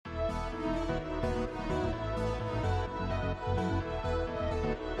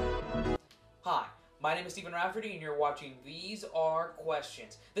My name is Stephen Rafferty, and you're watching These Are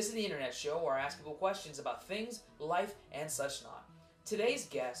Questions. This is the internet show where I ask people questions about things, life, and such not. Today's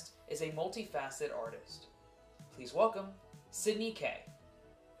guest is a multifaceted artist. Please welcome Kaye.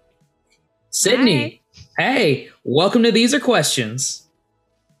 Sydney, Hi. hey, welcome to These Are Questions.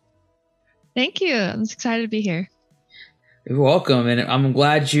 Thank you. I'm excited to be here. You're welcome, and I'm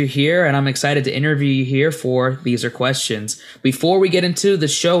glad you're here, and I'm excited to interview you here for These Are Questions. Before we get into the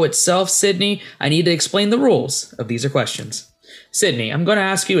show itself, Sydney, I need to explain the rules of These Are Questions. Sydney, I'm going to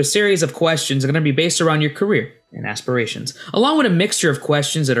ask you a series of questions that are going to be based around your career and aspirations, along with a mixture of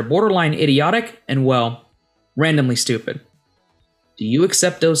questions that are borderline idiotic and, well, randomly stupid. Do you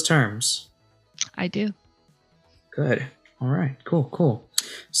accept those terms? I do. Good. All right. Cool.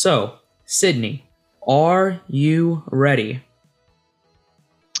 So, Sydney, are you ready?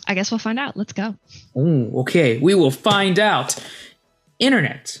 I guess we'll find out. Let's go. Ooh, okay. We will find out.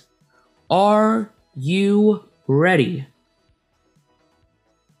 Internet, are you ready?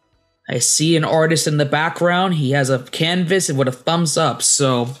 I see an artist in the background. He has a canvas with a thumbs up,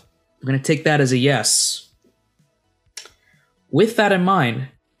 so I'm going to take that as a yes. With that in mind,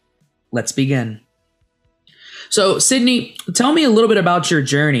 let's begin. So, Sydney, tell me a little bit about your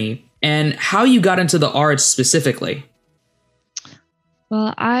journey and how you got into the arts specifically.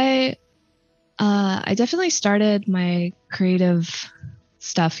 Well, I definitely started my creative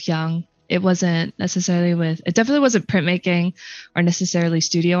stuff young. It definitely wasn't printmaking or necessarily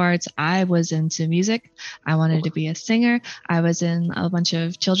studio arts. I was into music. I wanted to be a singer. I was in a bunch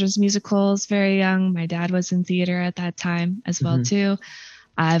of children's musicals very young. My dad was in theater at that time as well too.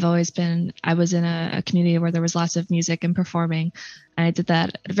 I was in a community where there was lots of music and performing. And I did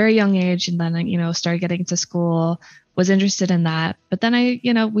that at a very young age. And then, started getting into school, was interested in that. But then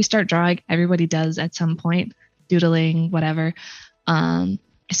we start drawing. Everybody does at some point, doodling, whatever. I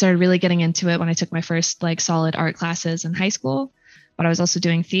started really getting into it when I took my first solid art classes in high school, but I was also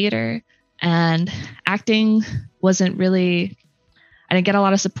doing theater, and acting I didn't get a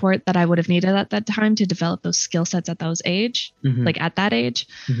lot of support that I would have needed at that time to develop those skill sets at that age.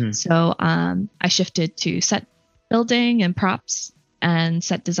 So I shifted to set building and props and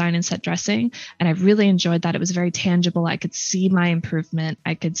set design and set dressing. And I really enjoyed that. It was very tangible. I could see my improvement.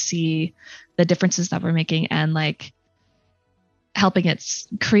 I could see the differences that we're making, and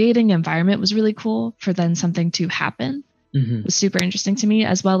creating environment was really cool for then something to happen. It was super interesting to me,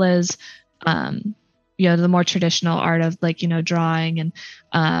 as well as, the more traditional art of drawing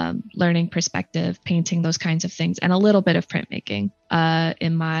and learning perspective, painting, those kinds of things, and a little bit of printmaking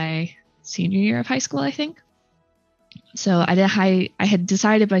in my senior year of high school, I think. So I had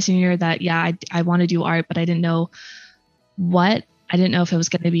decided by senior year that, I want to do art, but I didn't know what. I didn't know if it was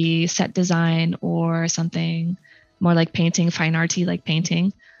going to be set design or something more like painting, fine arty like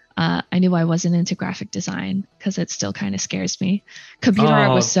painting. I knew I wasn't into graphic design because it still kind of scares me. Computer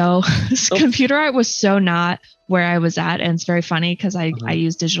art was so not where I was at. And it's very funny because I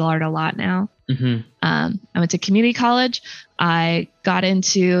use digital art a lot now. I went to community college. I got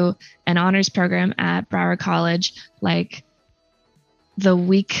into an honors program at Broward College, the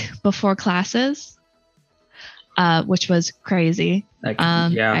week before classes, which was crazy.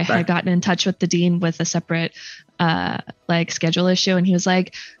 I had gotten in touch with the dean with a separate schedule issue, and he was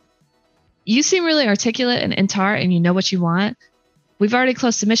like, "You seem really articulate and into art, and you know what you want. We've already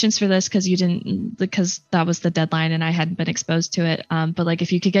closed submissions for this because that was the deadline and I hadn't been exposed to it. But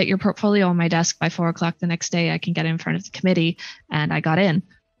if you could get your portfolio on my desk by 4:00 the next day, I can get it in front of the committee." And I got in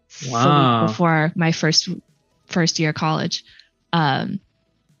the week before my first year of college. And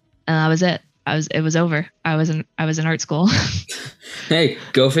that was it. It was over. I was in art school. Hey,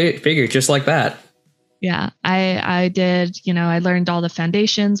 go figure, just like that. Yeah, I did, I learned all the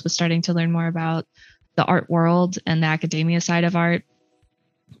foundations, was starting to learn more about the art world and the academia side of art.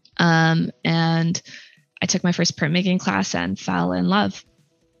 And I took my first printmaking class and fell in love.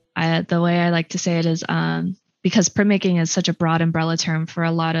 The way I like to say it is because printmaking is such a broad umbrella term for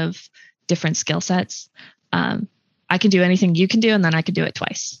a lot of different skill sets. I can do anything you can do, and then I could do it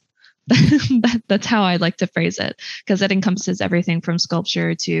twice. That's how I like to phrase it, because it encompasses everything from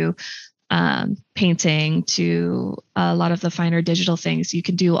sculpture to painting to a lot of the finer digital things. You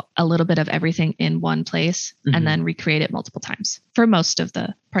can do a little bit of everything in one place and then recreate it multiple times for most of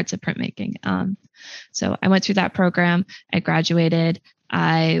the parts of printmaking. So I went through that program. I graduated.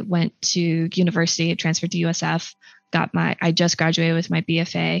 I went to university, transferred to USF, I just graduated with my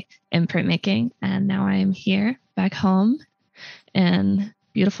BFA in printmaking. And now I'm here back home in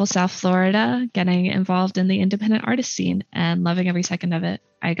beautiful South Florida, getting involved in the independent artist scene and loving every second of it.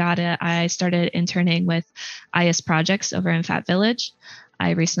 I started interning with IS Projects over in Fat Village.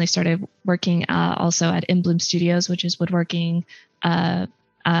 I recently started working also at In Bloom Studios, which is woodworking,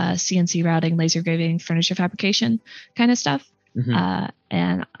 CNC routing, laser engraving, furniture fabrication kind of stuff.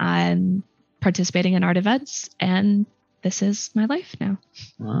 And I'm participating in art events, and this is my life now.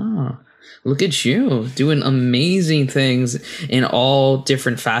 Wow. Look at you doing amazing things in all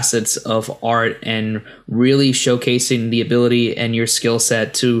different facets of art and really showcasing the ability and your skill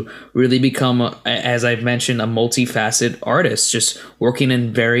set to really become, as I've mentioned, a multifaceted artist, just working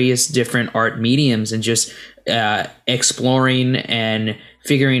in various different art mediums and just exploring and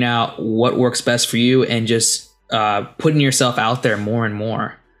figuring out what works best for you and just putting yourself out there more and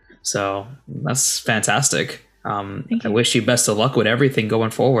more. So that's fantastic. I wish you best of luck with everything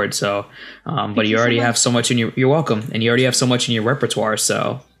going forward. So, but you already have so much in you're welcome. And you already have so much in your repertoire.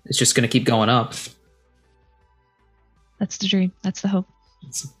 So it's just going to keep going up. That's the dream. That's the hope.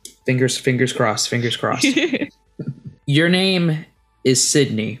 Fingers crossed. Your name is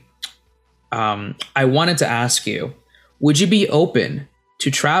Sydney. I wanted to ask you, would you be open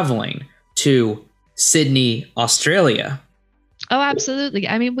to traveling to Sydney, Australia? Oh, absolutely.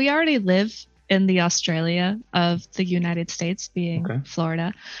 I mean, we already live in the Australia of the United States, being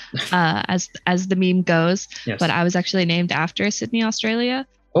Florida, as the meme goes. Yes. But I was actually named after Sydney, Australia.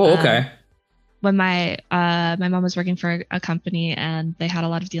 Oh, okay. When my mom was working for a company, and they had a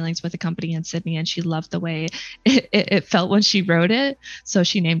lot of dealings with a company in Sydney, and she loved the way it felt when she wrote it, so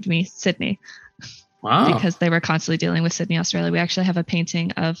she named me Sydney. Wow. Because they were constantly dealing with Sydney, Australia. We actually have a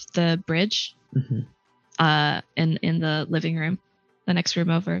painting of the bridge in the living room. The next room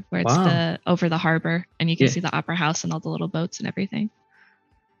over, where it's over the harbor, and you can see the opera house and all the little boats and everything.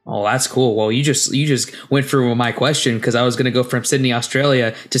 Oh, that's cool. Well, you just went through my question, because I was going to go from Sydney,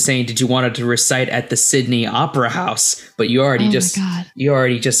 Australia to saying, did you want it to recite at the Sydney Opera House? But you already just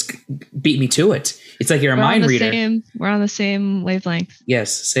beat me to it. It's like you're a mind reader. We're on the same wavelength.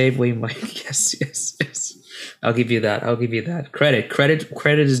 Yes, same wavelength. Yes. I'll give you that.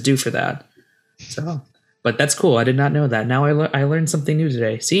 Credit is due for that. So. But that's cool. I did not know that. Now I learned something new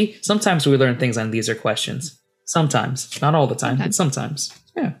today. See, sometimes we learn things on These Are Questions. Sometimes. Not all the time, but sometimes.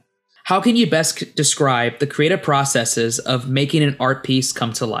 Yeah. How can you best describe the creative processes of making an art piece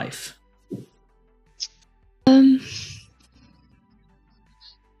come to life? That's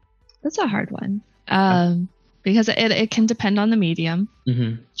a hard one. Because it can depend on the medium.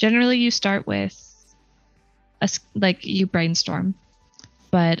 Mm-hmm. Generally, you start with you brainstorm.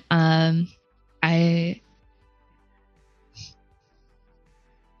 But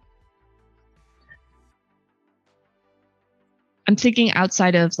I'm thinking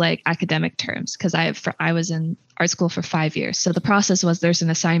outside of academic terms, because I was in art school for 5 years. So the process was, there's an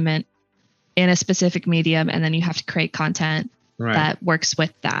assignment in a specific medium, and then you have to create content that works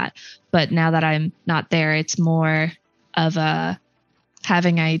with that. But now that I'm not there, it's more of a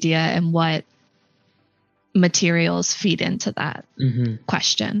having an idea and what materials feed into that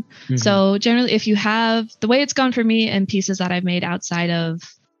question. Mm-hmm. So generally, if you have, the way it's gone for me in pieces that I've made outside of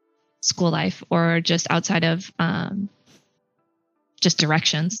school life, or just outside of just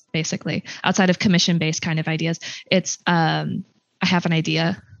directions, basically outside of commission-based kind of ideas, it's I have an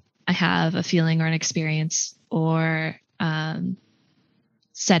idea, I have a feeling or an experience or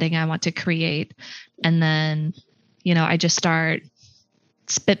setting I want to create, and then I just start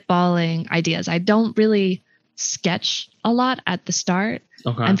spitballing ideas. I don't really sketch a lot at the start.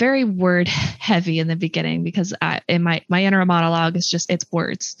 Okay. I'm very word heavy in the beginning, because in my inner monologue is it's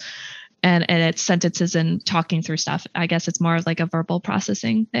words. And it's sentences and talking through stuff. I guess it's more of like a verbal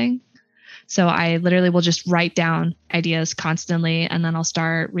processing thing. So I literally will just write down ideas constantly, and then I'll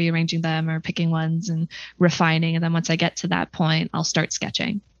start rearranging them or picking ones and refining. And then once I get to that point, I'll start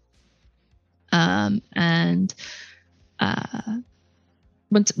sketching. Once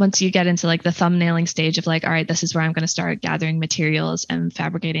you get into the thumbnailing stage of all right, this is where I'm going to start gathering materials and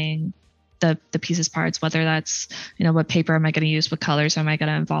fabricating the pieces parts, whether that's, what paper am I going to use, what colors am I going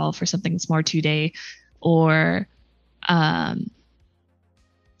to involve for something that's more 2D, or, a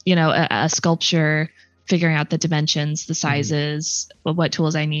sculpture, figuring out the dimensions, the sizes, what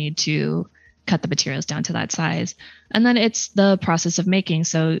tools I need to cut the materials down to that size. And then it's the process of making.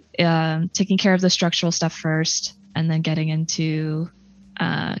 So taking care of the structural stuff first, and then getting into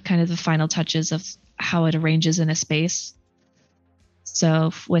kind of the final touches of how it arranges in a space.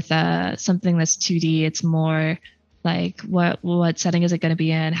 So with something that's 2D, it's more like what setting is it going to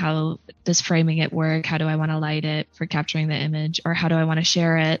be in? How does framing it work? How do I want to light it for capturing the image? Or how do I want to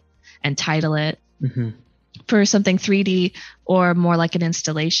share it and title it? Mm-hmm. For something 3D or more like an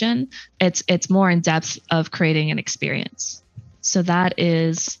installation, it's more in depth of creating an experience. So that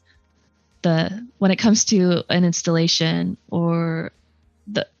is when it comes to an installation or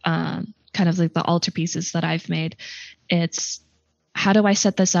the kind of like the altarpieces that I've made, it's how do I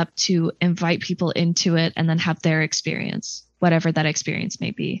set this up to invite people into it and then have their experience, whatever that experience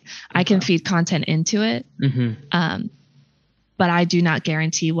may be. I can feed content into it, but I do not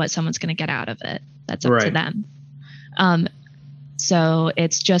guarantee what someone's going to get out of it. That's up to them. So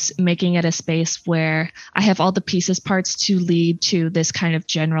it's just making it a space where I have all the pieces parts to lead to this kind of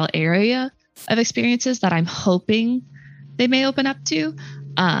general area of experiences that I'm hoping they may open up to.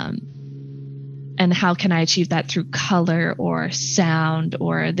 And how can I achieve that through color or sound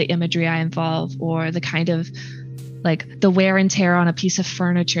or the imagery I involve or the kind of like the wear and tear on a piece of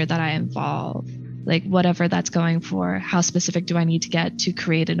furniture that I involve, like whatever that's going for. How specific do I need to get to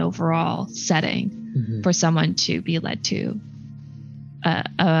create an overall setting for someone to be led to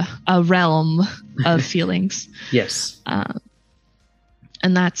a realm of feelings? Yes.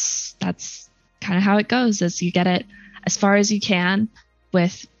 And that's kind of how it goes, is you get it as far as you can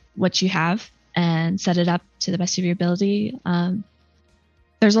with what you have and set it up to the best of your ability.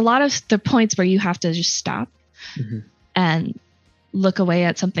 There's a lot of the points where you have to just stop and look away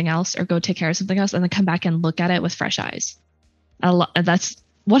at something else or go take care of something else and then come back and look at it with fresh eyes. That's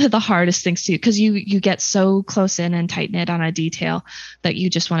one of the hardest things to do, because you get so close in and tight knit on a detail that you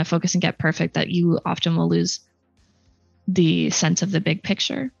just want to focus and get perfect that you often will lose the sense of the big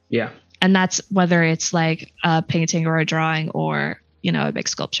picture. Yeah. And that's whether it's like a painting or a drawing or, a big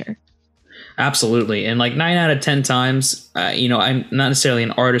sculpture. Absolutely. And like 9 out of 10 times, I'm not necessarily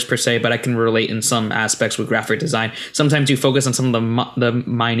an artist per se, but I can relate in some aspects with graphic design. Sometimes you focus on some of the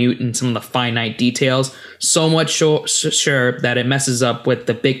minute and some of the finite details so much sure that it messes up with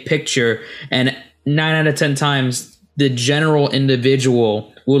the big picture. And 9 out of 10 times, the general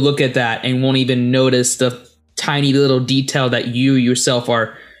individual will look at that and won't even notice the tiny little detail that you yourself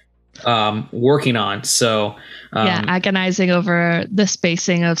are working on. So agonizing over the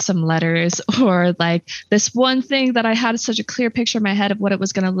spacing of some letters, or like this one thing that I had such a clear picture in my head of what it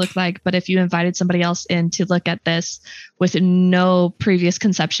was going to look like, but if you invited somebody else in to look at this with no previous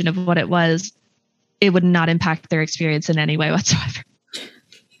conception of what it was, it would not impact their experience in any way whatsoever.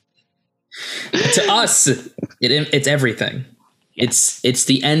 To us, it's everything. Yes. It's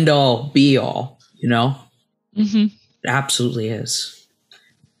the end all be all, It absolutely is.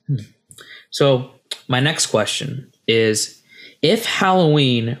 So my next question is, if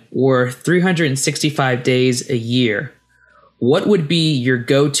Halloween were 365 days a year, what would be your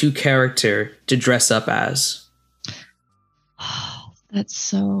go-to character to dress up as? Oh, that's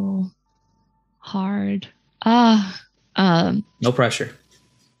so hard. No pressure.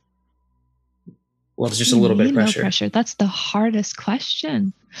 Well, it's just a little bit of pressure. No pressure. That's the hardest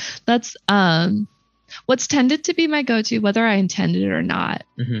question. That's what's tended to be my go-to, whether I intended it or not,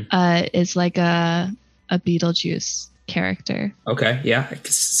 is like a Beetlejuice character. Okay, yeah, I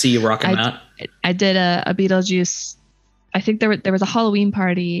can see you rocking that. I did a Beetlejuice. I think there was a Halloween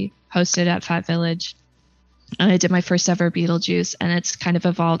party hosted at Fat Village, and I did my first ever Beetlejuice, and it's kind of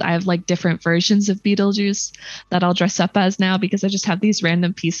evolved. I have like different versions of Beetlejuice that I'll dress up as now because I just have these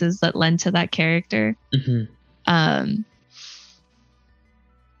random pieces that lend to that character.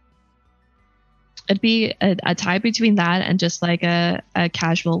 It'd be a tie between that and just like a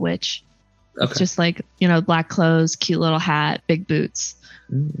casual witch. Okay. It's just like, black clothes, cute little hat, big boots.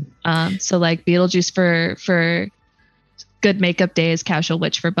 So like Beetlejuice for good makeup days, casual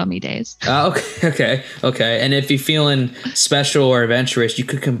witch for bummy days. Okay. And if you're feeling special or adventurous, you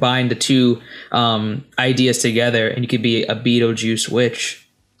could combine the two ideas together and you could be a Beetlejuice witch.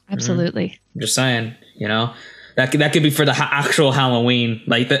 Absolutely. I'm just saying, That could be for the actual Halloween,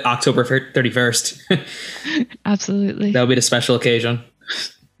 like the October 31st. Absolutely. That would be the special occasion.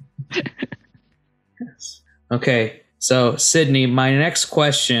 Okay, so Sydney, my next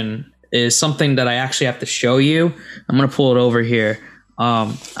question is something that I actually have to show you. I'm going to pull it over here.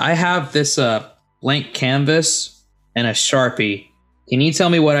 I have this blank canvas and a Sharpie. Can you tell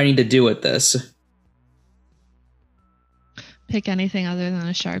me what I need to do with this? Pick anything other than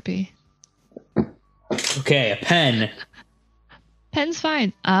a Sharpie. Okay, a pen. Pen's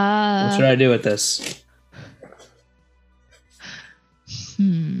fine. What should I do with this?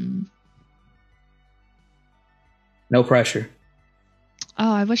 No pressure.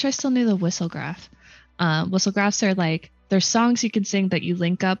 Oh, I wish I still knew the whistlegraph. Whistlegraphs are like, there's songs you can sing that you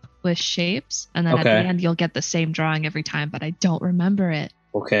link up with shapes, and then at the end you'll get the same drawing every time, but I don't remember it.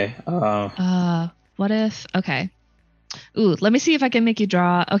 Okay. What if? Okay. Ooh, let me see if I can make you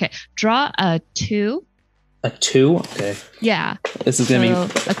draw. Okay, draw a 2. A 2? Okay. Yeah. This is gonna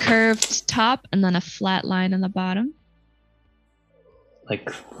be a curved top and then a flat line on the bottom.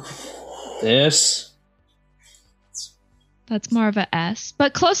 Like this. That's more of a S,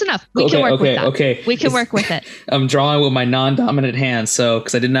 but close enough. We can work with that. Okay. We can work with it. I'm drawing with my non-dominant hand, so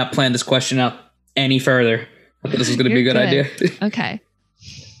because I did not plan this question out any further. I thought this was going to be a good idea. Okay.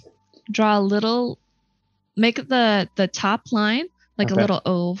 Draw a little. Make the top line like a little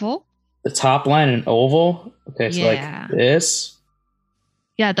oval. The top line an oval. Okay, so like this.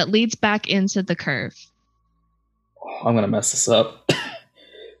 Yeah, that leads back into the curve. Oh, I'm gonna mess this up.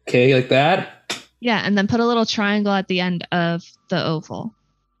 Okay, like that. Yeah, and then put a little triangle at the end of the oval.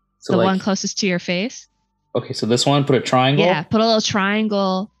 So the one closest to your face. Okay, so this one, put a triangle? Yeah, put a little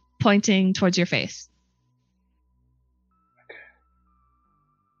triangle pointing towards your face. Okay.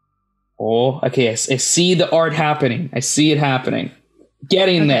 Oh, okay, I see the art happening. I see it happening.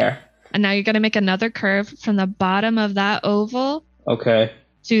 Getting there. And now you're going to make another curve from the bottom of that oval. Okay.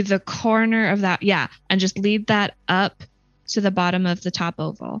 To the corner of that. Yeah, and just lead that up to the bottom of the top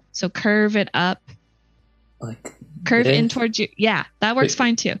oval. So curve it up. Like curve in towards you. Yeah, that works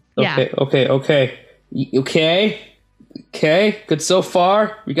fine too. Yeah. Okay. Good so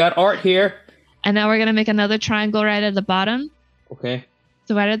far. We got art here. And now we're gonna make another triangle right at the bottom. Okay.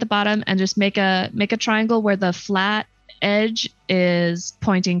 So right at the bottom, and just make a triangle where the flat edge is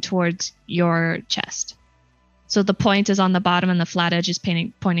pointing towards your chest. So the point is on the bottom, and the flat edge is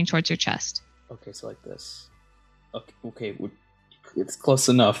pointing towards your chest. Okay, so like this. Okay, it's close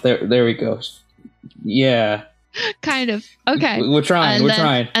enough. There we go. Yeah. Kind of. Okay. We're trying.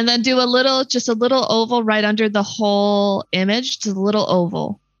 And then do a little oval right under the whole image. Just a little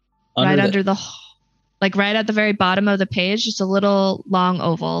oval. Right at the very bottom of the page. Just a little long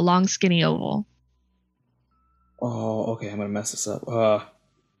oval, a long skinny oval. Oh, okay. I'm gonna mess this up.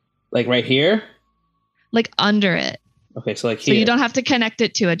 Like right here. Like under it. Okay, so like here. So you don't have to connect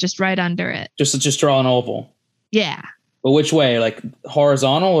it to it. Just right under it. Just draw an oval. Yeah. But which way? Like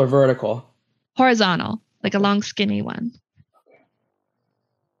horizontal or vertical? Horizontal. Like a long skinny one.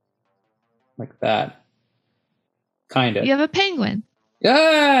 Like that. Kind of. You have a penguin.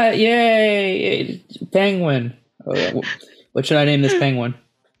 Ah, yay! Penguin. Oh, what should I name this penguin?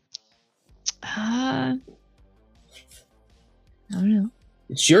 I don't know.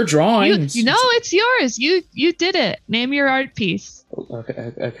 It's your drawing. You know, it's yours. You did it. Name your art piece.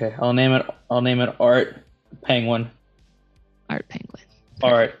 Okay. I'll name it Art Penguin. Art Penguin. Perfect.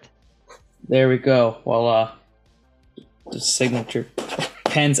 Art. There we go. Well, the signature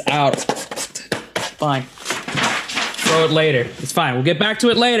pen's out. Fine. Throw it later. It's fine. We'll get back to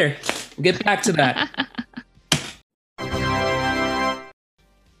it later. We'll get back to that.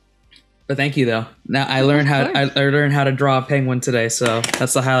 But thank you, though. Now I learned how to draw a penguin today, so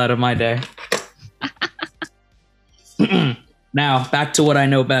that's the highlight of my day. Now back to what I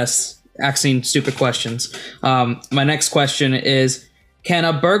know best: asking stupid questions. My next question is: can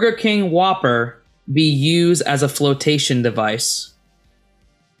a Burger King Whopper be used as a flotation device?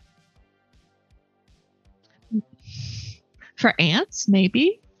 For ants,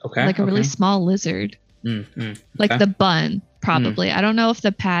 maybe. Okay. Like a really small lizard. Like the bun, probably. I don't know if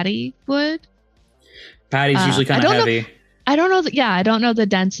the patty would. Patty's usually kind of heavy. I don't know. I don't know the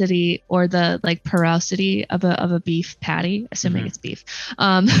density or the like porosity of a beef patty, assuming it's beef.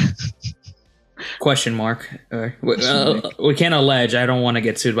 Question mark. We can't allege. I don't want to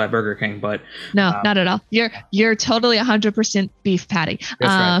get sued by Burger King, but no, not at all. You're totally 100% beef patty.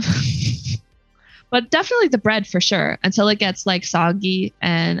 That's right. But definitely the bread for sure, until it gets like soggy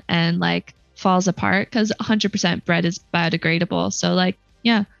and like falls apart, because 100% bread is biodegradable. So like,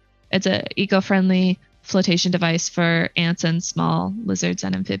 yeah, it's a eco-friendly flotation device for ants and small lizards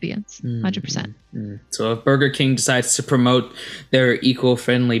and amphibians. 100%. So if Burger King decides to promote their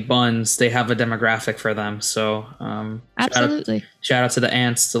eco-friendly buns, they have a demographic for them. So absolutely. Shout out to the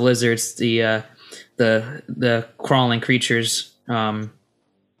ants, the lizards, the crawling creatures.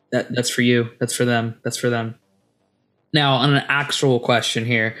 That's for you. That's for them. That's for them. Now, on an actual question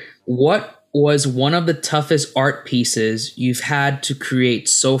here, what was one of the toughest art pieces you've had to create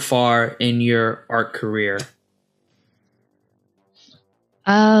so far in your art career?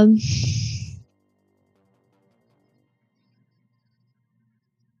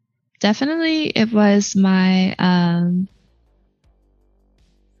 Definitely it was my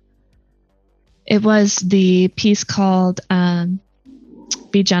it was the piece called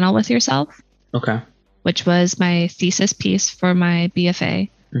Be Gentle with Yourself. Okay. Which was my thesis piece for my BFA.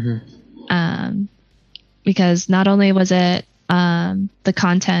 Because not only was it the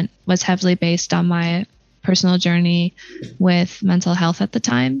content was heavily based on my personal journey with mental health at the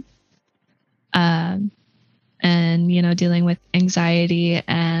time, and dealing with anxiety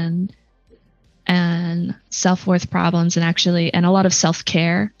and self-worth problems, and a lot of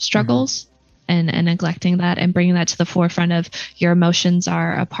self-care struggles and neglecting that and bringing that to the forefront of your emotions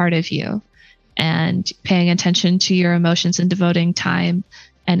are a part of you, and paying attention to your emotions and devoting time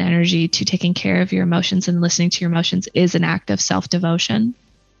and energy to taking care of your emotions and listening to your emotions is an act of self-devotion.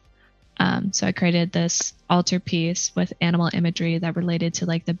 So I created this altar piece with animal imagery that related to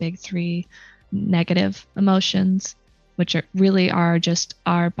like the big three negative emotions, which really are just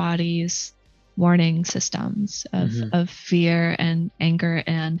our body's warning systems of fear and anger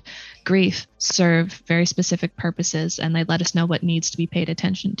and grief, serve very specific purposes, and they let us know what needs to be paid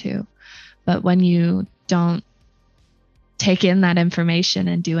attention to. But when you don't take in that information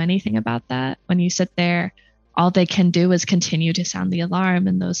and do anything about that, when you sit there, all they can do is continue to sound the alarm,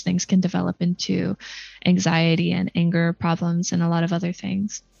 and those things can develop into anxiety and anger problems and a lot of other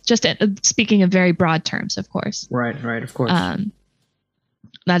things. Just speaking in very broad terms, of course. Right, of course.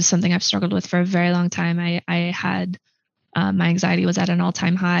 That is something I've struggled with for a very long time. I had my anxiety was at an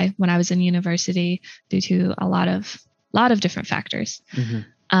all-time high when I was in university due to a lot of different factors.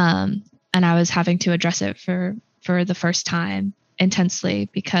 And I was having to address it for the first time intensely,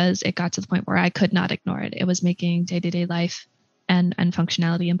 because it got to the point where I could not ignore it. It was making day-to-day life and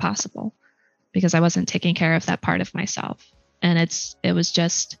functionality impossible, because I wasn't taking care of that part of myself. And it was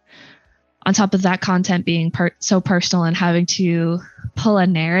just, on top of that content being so personal and having to pull a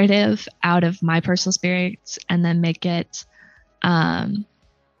narrative out of my personal experience and then make it relatable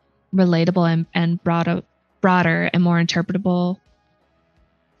and broader and more interpretable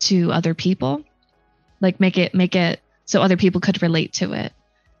to other people, like make it so other people could relate to it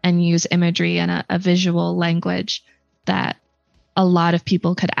and use imagery and a visual language that a lot of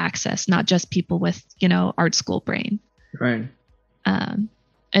people could access, not just people with, art school brain. Right.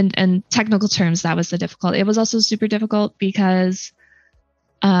 And technical terms, that was the difficult. It was also super difficult because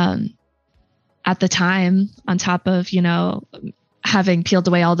at the time, on top of, having peeled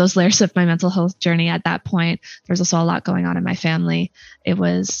away all those layers of my mental health journey at that point, there was also a lot going on in my family. It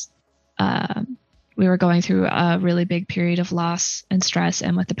was, we were going through a really big period of loss and stress.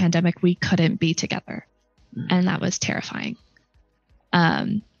 And with the pandemic, we couldn't be together. And that was terrifying.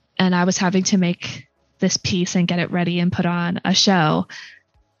 And I was having to make this piece and get it ready and put on a show.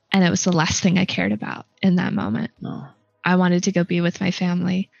 And it was the last thing I cared about in that moment. Oh. I wanted to go be with my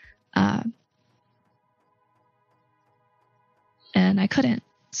family. And I couldn't.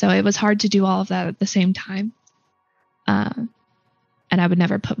 So it was hard to do all of that at the same time. And I would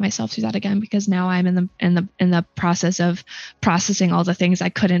never put myself through that again, because now I'm in the process of processing all the things I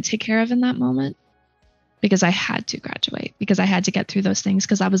couldn't take care of in that moment, because I had to graduate, because I had to get through those things,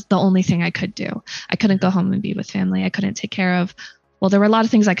 because that was the only thing I could do. I couldn't go home and be with family. I couldn't take care of, well, there were a lot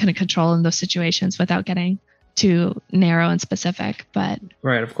of things I couldn't control in those situations without getting too narrow and specific, but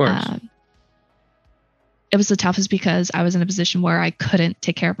right, of course. It was the toughest because I was in a position where I couldn't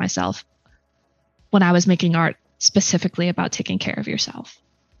take care of myself when I was making art specifically about taking care of yourself.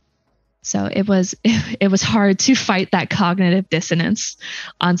 So it was hard to fight that cognitive dissonance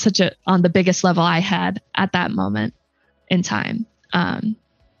on the biggest level I had at that moment in time.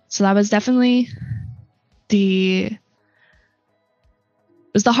 So that was definitely the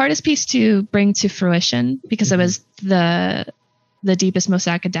hardest piece to bring to fruition, because it was the deepest, most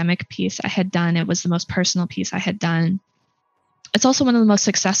academic piece I had done. It was the most personal piece I had done. It's also one of the most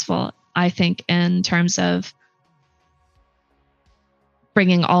successful, I think, in terms of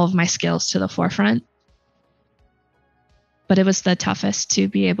bringing all of my skills to the forefront. But it was the toughest to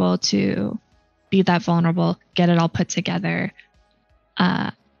be able to be that vulnerable, get it all put together,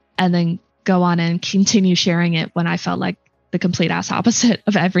 and then go on and continue sharing it when I felt like the complete ass opposite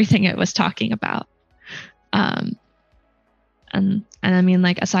of everything it was talking about. And I mean,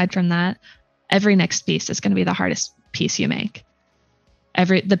 like, aside from that, every next piece is going to be the hardest piece you make.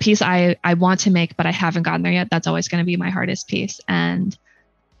 The piece I want to make, but I haven't gotten there yet, that's always going to be my hardest piece. And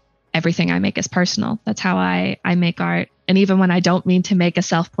everything I make is personal. That's how I make art. And even when I don't mean to make a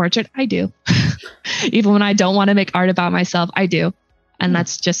self-portrait, I do. Even when I don't want to make art about myself, I do. And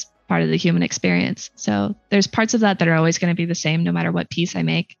that's just part of the human experience. So there's parts of that are always going to be the same no matter what piece I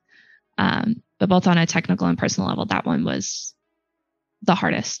make. But both on a technical and personal level, that one was the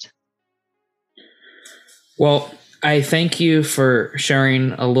hardest. Well, I thank you for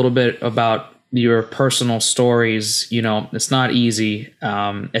sharing a little bit about your personal stories. It's not easy,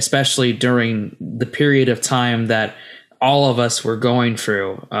 especially during the period of time that all of us were going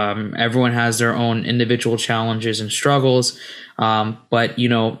through. Everyone has their own individual challenges and struggles. But,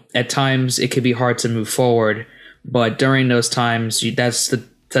 at times it could be hard to move forward. But during those times, that's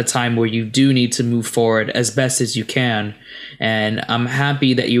the time where you do need to move forward as best as you can. And I'm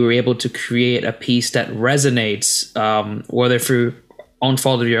happy that you were able to create a piece that resonates, whether through own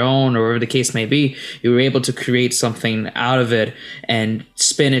fault of your own, or whatever the case may be, you were able to create something out of it and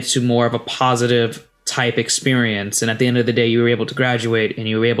spin it to more of a positive type experience. And at the end of the day, you were able to graduate and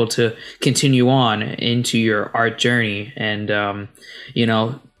you were able to continue on into your art journey. And, you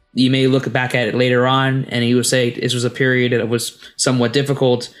know, you may look back at it later on and you would say this was a period that was somewhat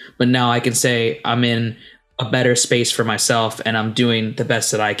difficult, but now I can say I'm in a better space for myself and I'm doing the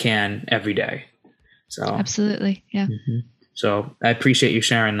best that I can every day. So absolutely. Yeah. Mm-hmm. So I appreciate you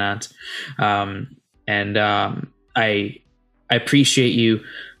sharing that. I appreciate you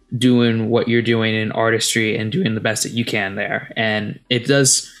doing what you're doing in artistry and doing the best that you can there. And it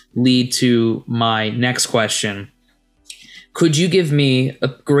does lead to my next question. Could you give me a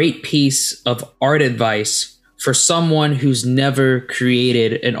great piece of art advice for someone who's never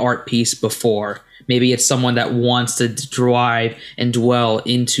created an art piece before? Maybe it's someone that wants to drive and dwell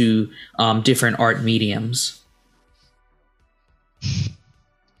into different art mediums.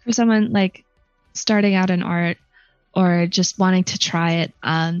 For someone like starting out in art or just wanting to try it,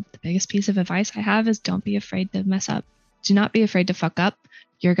 the biggest piece of advice I have is don't be afraid to mess up. Do not be afraid to fuck up.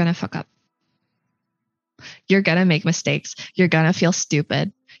 You're going to fuck up. You're going to make mistakes. You're going to feel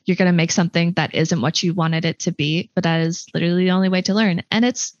stupid. You're going to make something that isn't what you wanted it to be, but that is literally the only way to learn. And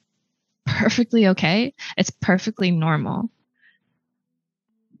it's perfectly okay. It's perfectly normal.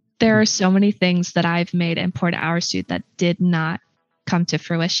 There are so many things that I've made and poured hours to that did not come to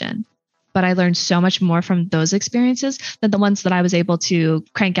fruition. But I learned so much more from those experiences than the ones that I was able to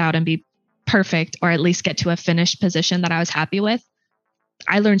crank out and be perfect, or at least get to a finished position that I was happy with.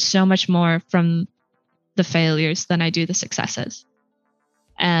 I learned so much more from the failures than I do the successes.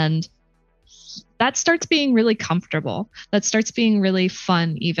 And that starts being really comfortable. That starts being really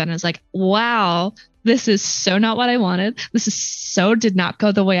fun even. It's like, wow, this is so not what I wanted. This is so did not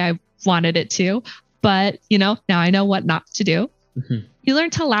go the way I wanted it to. But, you know, now I know what not to do. Mm-hmm. You learn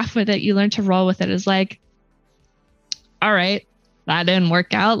to laugh with it. You learn to roll with it. It's like, all right, that didn't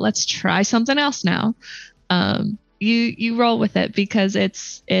work out. Let's try something else now. You roll with it because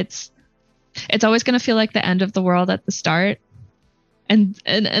it's always going to feel like the end of the world at the start.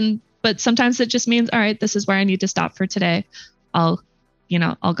 But sometimes it just means, all right, this is where I need to stop for today. I'll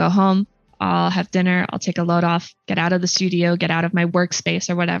go home. I'll have dinner. I'll take a load off, get out of the studio, get out of my workspace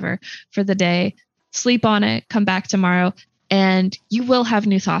or whatever for the day, sleep on it, come back tomorrow. And you will have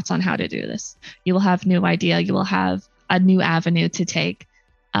new thoughts on how to do this. You will have new idea. You will have a new avenue to take.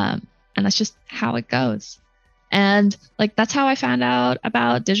 And that's just how it goes. And like, that's how I found out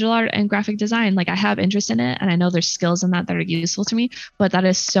about digital art and graphic design. Like I have interest in it and I know there's skills in that are useful to me, but that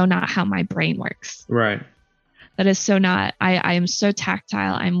is so not how my brain works. Right. That is so not, I am so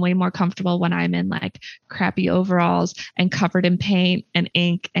tactile. I'm way more comfortable when I'm in like crappy overalls and covered in paint and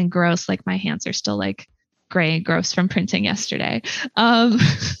ink and gross. Like my hands are still like gray and gross from printing yesterday.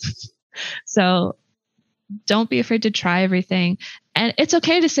 So don't be afraid to try everything. And it's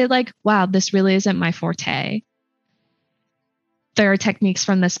okay to say like, wow, this really isn't my forte. There are techniques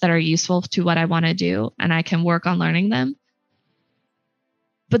from this that are useful to what I want to do and I can work on learning them.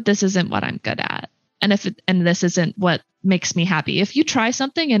 But this isn't what I'm good at. And this isn't what makes me happy. If you try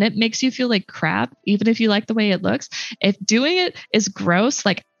something and it makes you feel like crap, even if you like the way it looks, if doing it is gross,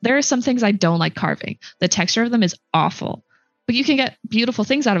 like there are some things I don't like carving. The texture of them is awful, but you can get beautiful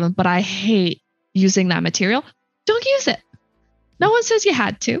things out of them. But I hate using that material. Don't use it. No one says you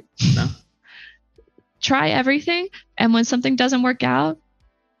had to. No. Try everything. And when something doesn't work out,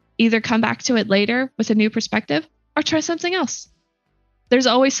 either come back to it later with a new perspective or try something else. There's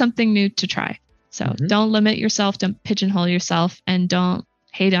always something new to try. So don't limit yourself, don't pigeonhole yourself, and don't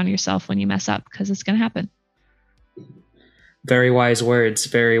hate on yourself when you mess up because it's going to happen. Very wise words.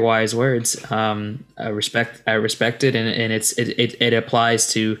 Very wise words. I respect it, and it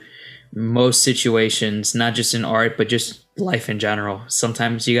applies to most situations, not just in art, but just life in general.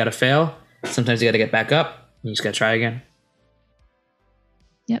 Sometimes you got to fail. Sometimes you got to get back up. You just got to try again.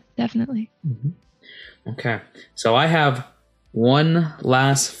 Yep, definitely. Mm-hmm. Okay, so I have one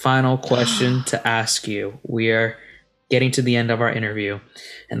last final question to ask you. We are getting to the end of our interview.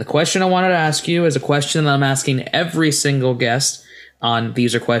 And the question I wanted to ask you is a question that I'm asking every single guest on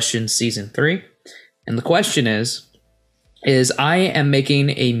These Are Questions Season 3. And the question is I am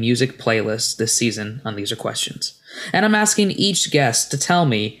making a music playlist this season on These Are Questions. And I'm asking each guest to tell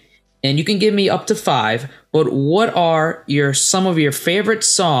me, and you can give me up to 5, but what are some of your favorite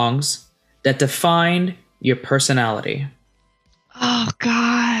songs that define your personality? Oh,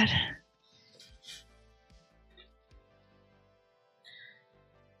 God.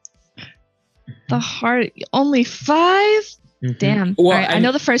 The heart. Only 5? Mm-hmm. Damn. Well, all right, I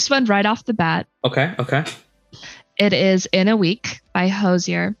know the first one right off the bat. Okay. It is In a Week by by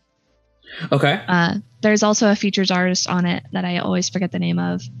Hosier. Okay. There's also a features artist on it that I always forget the name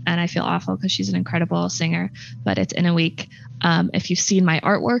of, and I feel awful because she's an incredible singer, but it's In a Week. If you've seen my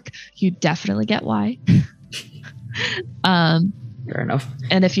artwork, you definitely get why. Fair enough.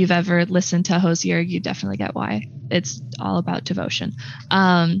 And if you've ever listened to Hosier, you definitely get why. It's all about devotion.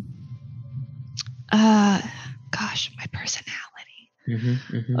 Gosh, my personality.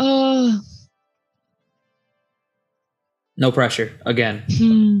 Oh. No pressure. Again.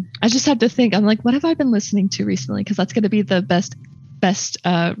 I just had to think. I'm like, what have I been listening to recently? Because that's going to be the best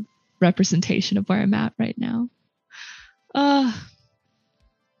representation of where I'm at right now.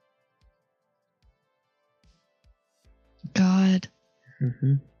 God.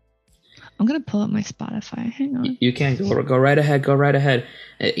 I'm going to pull up my Spotify. Hang on. You can go right ahead. Go right ahead.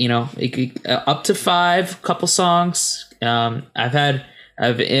 You know, up to 5, couple songs.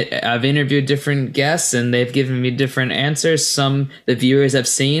 I've interviewed different guests and they've given me different answers. Some the viewers have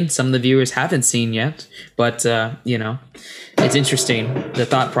seen, some the viewers haven't seen yet. But you know, it's interesting the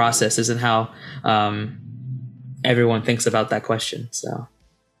thought processes and how everyone thinks about that question. So,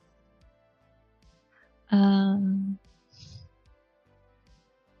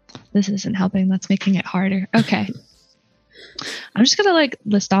 this isn't helping. That's making it harder. Okay, I'm just gonna like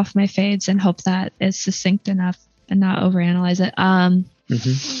list off my fades and hope that it's succinct enough and not overanalyze it.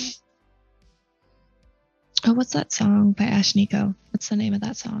 Oh, what's that song by Ash Nico? What's the name of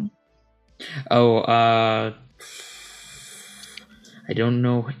that song? I don't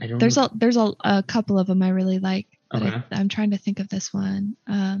know. There's a couple of them I really like. But Okay. I'm trying to think of this one.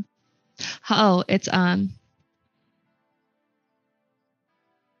 It's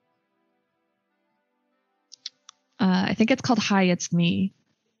I think it's called Hi, It's Me.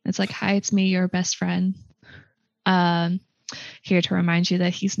 It's like, hi, it's me, your best friend. Here to remind you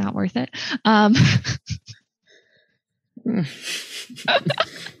that he's not worth it. A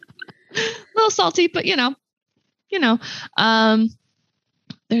little salty, but you know.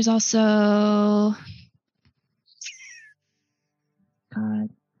 There's also, God,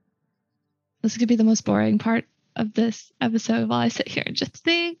 this could be the most boring part of this episode while I sit here and just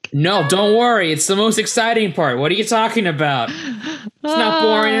think. No, don't worry. It's the most exciting part. What are you talking about? It's not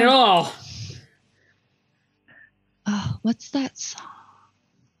boring at all. Oh, what's that song?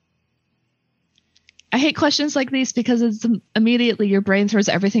 I hate questions like these because it's immediately your brain throws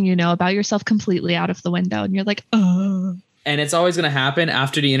everything you know about yourself completely out of the window and you're like, oh. And it's always going to happen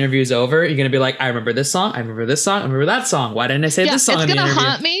after the interview is over. You're going to be like, I remember this song. I remember this song. I remember that song. Why didn't I say this song in the interview? It's going to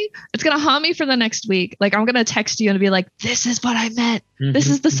haunt me. It's going to haunt me for the next week. Like, I'm going to text you and be like, this is what I meant. This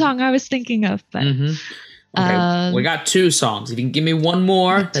is the song I was thinking of. But okay, we got 2 songs. If you can give me one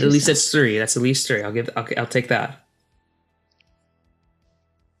more, at least it's 3. That's at least 3. I'll take that.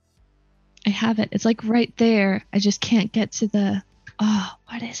 I have it. It's like right there. I just can't get to the. Oh,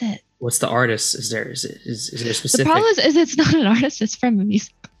 what is it? What's the artist? Is there specific? The problem is it's not an artist. It's from a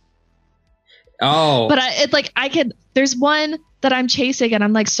music. Oh. But there's one that I'm chasing and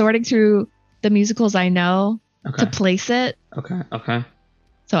I'm like sorting through the musicals I know to place it. Okay.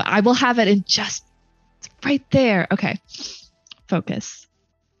 So I will have it in just right there. Okay. Focusing.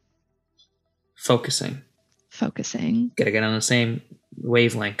 Gotta get on the same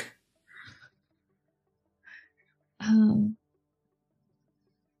wavelength.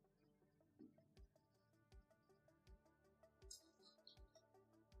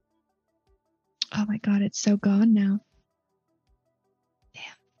 Oh my God, it's so gone now.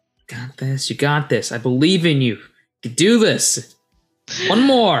 Damn. You got this. I believe in you. You can do this. One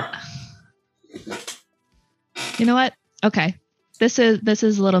more. You know what? Okay. This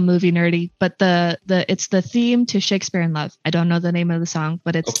is a little movie nerdy, but it's the theme to Shakespeare in Love. I don't know the name of the song,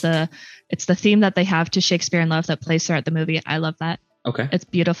 but it's the theme that they have to Shakespeare in Love that plays throughout the movie. I love that. Okay. It's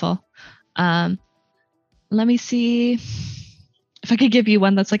beautiful. Let me see if I could give you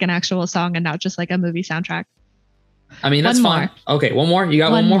one that's like an actual song and not just like a movie soundtrack. I mean, that's fine. Okay, one more. You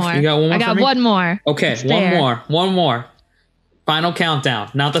got one more? You got one more? I got one more. Okay, one more. Final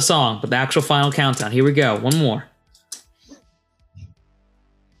countdown. Not the song, but the actual final countdown. Here we go. One more.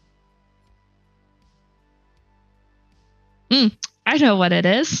 I know what it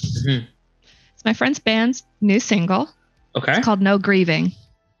is. It's my friend's band's new single. Okay. It's called No Grieving.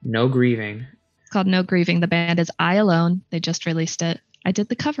 No Grieving. It's called No Grieving. The band is I Alone. They just released it. I did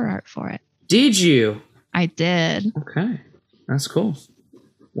the cover art for it. Did you? I did. Okay. That's cool.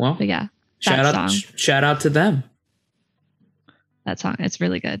 Well, but yeah. Shout out to them. That song. It's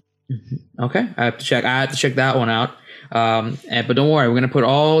really good. Okay. I have to check that one out. But don't worry, we're going to put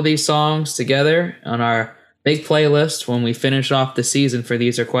all these songs together on our big playlist when we finish off the season for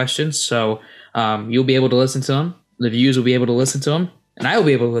These Are Questions. So you'll be able to listen to them. The viewers will be able to listen to them. and I will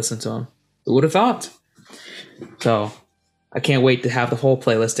be able to listen to them. Who would have thought? So I can't wait to have the whole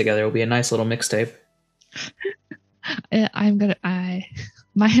playlist together. It'll be a nice little mixtape.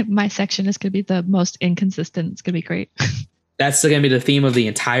 My section is gonna be the most inconsistent. It's gonna be great. That's gonna be the theme of the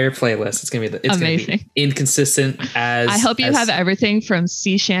entire playlist. It's gonna be amazing. Gonna be inconsistent as. I hope you have everything from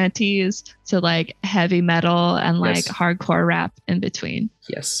sea shanties to like heavy metal and like hardcore rap in between.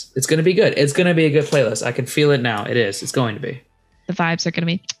 Yes, it's gonna be good. It's gonna be a good playlist. I can feel it now. It is. It's going to be. The vibes are gonna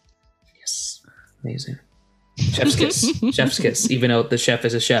be. Yes, amazing. Chef's kiss. Chef's kiss. Even though the chef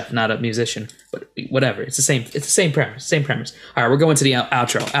is a chef, not a musician, but whatever. It's the same. It's the same premise. Same premise. All right, we're going to the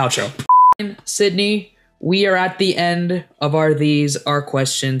outro. Sydney, we are at the end of our These Are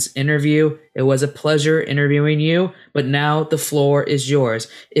Questions interview. It was a pleasure interviewing you, but now the floor is yours.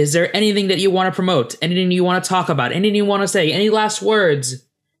 Is there anything that you want to promote? Anything you want to talk about? Anything you want to say? Any last words?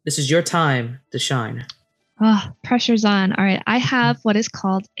 This is your time to shine. Oh, pressure's on. All right. I have what is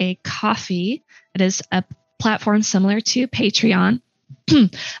called a coffee. It is a platform similar to Patreon.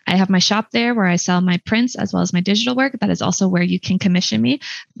 I have my shop there where I sell my prints as well as my digital work. That is also where you can commission me,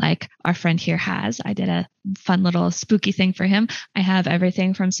 like our friend here has. I did a fun little spooky thing for him. I have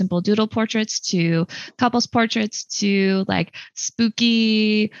everything from simple doodle portraits to couples portraits to like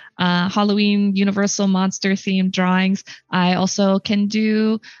spooky Halloween Universal monster themed drawings. I also can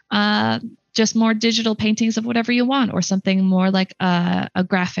do just more digital paintings of whatever you want, or something more like a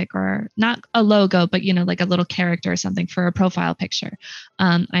graphic, or not a logo, but like a little character or something for a profile picture.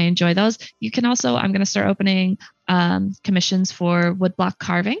 I enjoy those. You can also, I'm going to start opening commissions for woodblock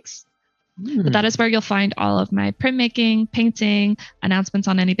carvings. But that is where you'll find all of my printmaking, painting, announcements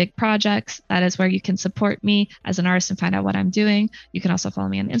on any big projects. That is where you can support me as an artist and find out what I'm doing. You can also follow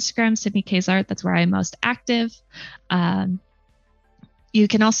me on Instagram, Sydney Kaye's Art. That's where I'm most active. You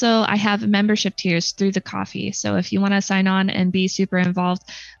can also, I have membership tiers through the coffee. So if you want to sign on and be super involved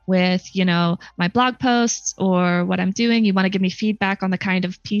with, my blog posts or what I'm doing, you want to give me feedback on the kind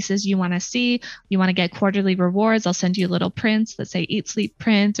of pieces you want to see, you want to get quarterly rewards, I'll send you little prints that say eat, sleep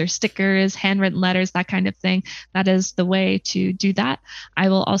print, or stickers, handwritten letters, that kind of thing. That is the way to do that. I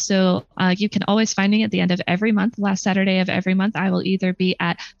will also, you can always find me at the end of every month, last Saturday of every month. I will either be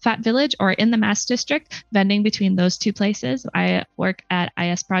at Fat Village or in the Mass District, vending between those two places. I work at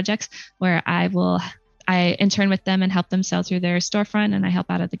IS Projects, where I intern with them and help them sell through their storefront, and I help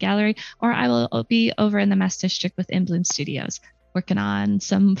out at the gallery, or I will be over in the Mass District with In Bloom Studios working on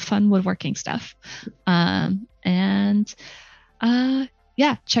some fun woodworking stuff.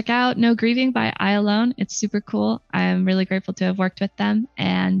 Check out No Grieving by I Alone. It's super cool. I'm really grateful to have worked with them,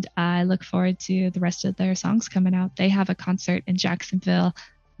 and I look forward to the rest of their songs coming out. They have a concert in Jacksonville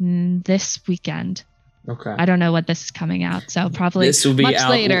this weekend. Okay. I don't know what this is coming out, so probably this will be much out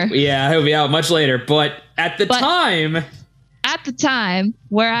later. Yeah, it'll be out much later. But at the time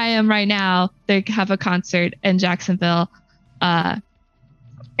where I am right now, they have a concert in Jacksonville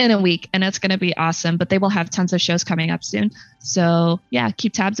in a week, and it's going to be awesome. But they will have tons of shows coming up soon. So yeah,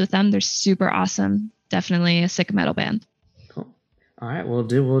 keep tabs with them. They're super awesome. Definitely a sick metal band. All right, we'll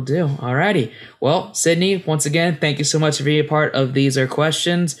do. All righty. Well, Sydney, once again, thank you so much for being a part of These Are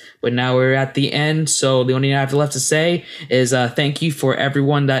Questions. But now we're at the end, so the only thing I have left to say is thank you for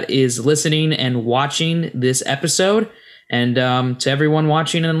everyone that is listening and watching this episode. And to everyone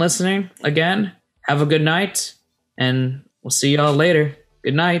watching and listening, again, have a good night, and we'll see y'all later.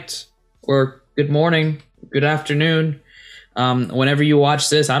 Good night, or good morning, good afternoon. Whenever you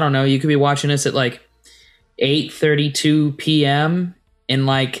watch this, I don't know, you could be watching this at like 8:32 p.m. in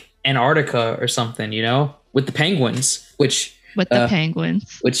like Antarctica or something, with the penguins, which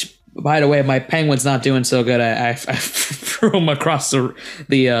by the way, my penguin's not doing so good. I threw him across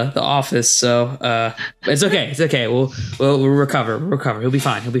the office, so it's okay. We'll recover. He'll be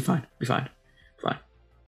fine. Fine.